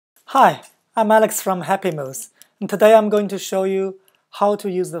Hi, I'm Alex from Happy Moose, and today I'm going to show you how to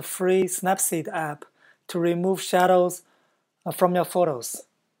use the free SnapSeed app to remove shadows from your photos.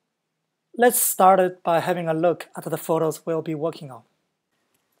 Let's start it by having a look at the photos we'll be working on.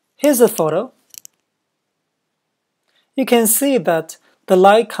 Here's a photo. You can see that the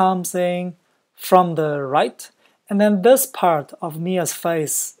light comes in from the right, and then this part of Mia's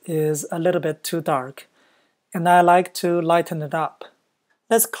face is a little bit too dark, and I like to lighten it up.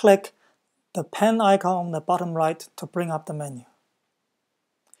 Let's click the pen icon on the bottom right to bring up the menu.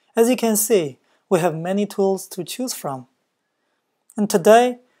 As you can see, we have many tools to choose from. And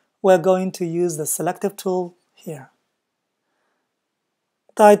today, we're going to use the Selective Tool here.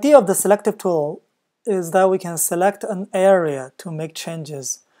 The idea of the Selective Tool is that we can select an area to make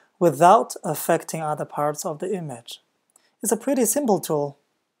changes without affecting other parts of the image. It's a pretty simple tool.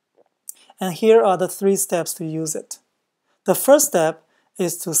 And here are the 3 steps to use it. The first step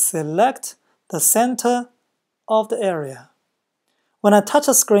is to select the center of the area. When I touch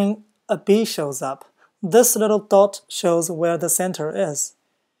a screen, a B shows up. This little dot shows where the center is.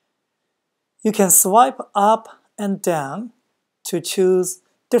 You can swipe up and down to choose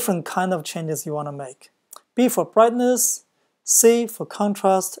different kind of changes you want to make. B for brightness, C for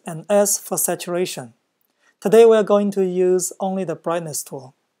contrast, and S for saturation. Today we are going to use only the brightness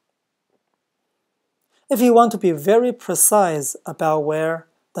tool. If you want to be very precise about where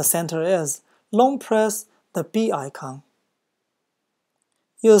the center is, long press the B icon.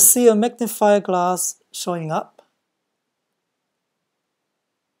 You'll see a magnifying glass showing up.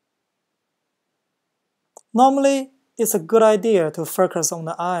 Normally, it's a good idea to focus on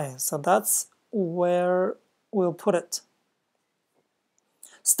the eye, so that's where we'll put it.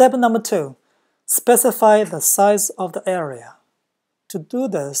 Step number 2, specify the size of the area. To do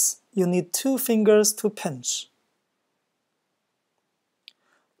this, you need 2 fingers to pinch.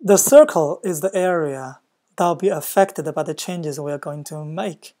 The circle is the area that will be affected by the changes we are going to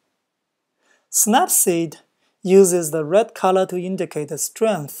make. SnapSeed uses the red color to indicate the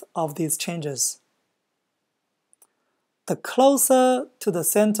strength of these changes. The closer to the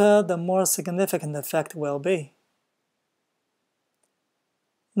center, the more significant the effect will be.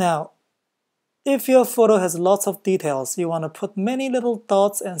 Now, if your photo has lots of details, you want to put many little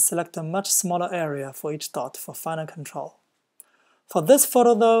dots and select a much smaller area for each dot for finer control. For this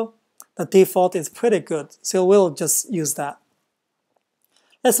photo though, the default is pretty good, so we'll just use that.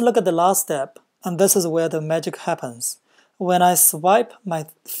 Let's look at the last step, and this is where the magic happens. When I swipe my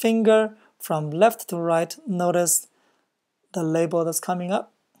finger from left to right, notice the label that's coming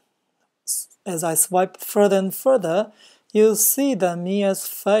up. As I swipe further and further, you'll see that Mia's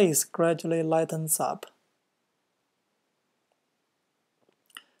face gradually lightens up.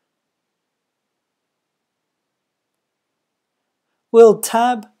 We'll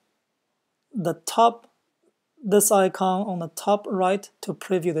tab this icon on the top right to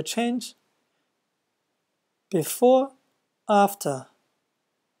preview the change. Before, after,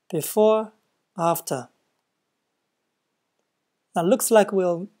 before, after. Now looks like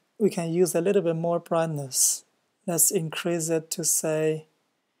we can use a little bit more brightness. Let's increase it to say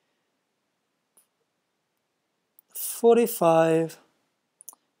 45,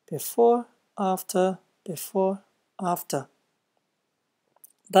 before, after, before, after.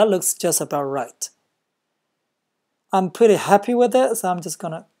 That looks just about right. I'm pretty happy with it, so I'm just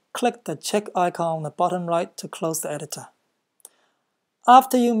going to click the check icon on the bottom right to close the editor.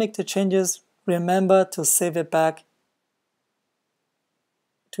 After you make the changes, remember to save it back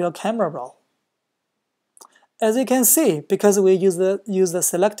to your camera roll. As you can see, because we use the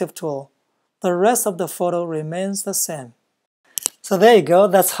Selective Tool, the rest of the photo remains the same. So there you go,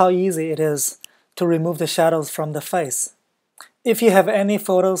 that's how easy it is to remove the shadows from the face. If you have any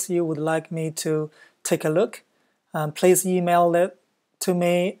photos you would like me to take a look, please email it to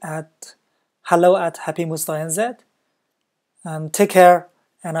me at hello@happymoose.nz. Take care,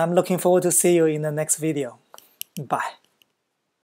 and I'm looking forward to see you in the next video. Bye.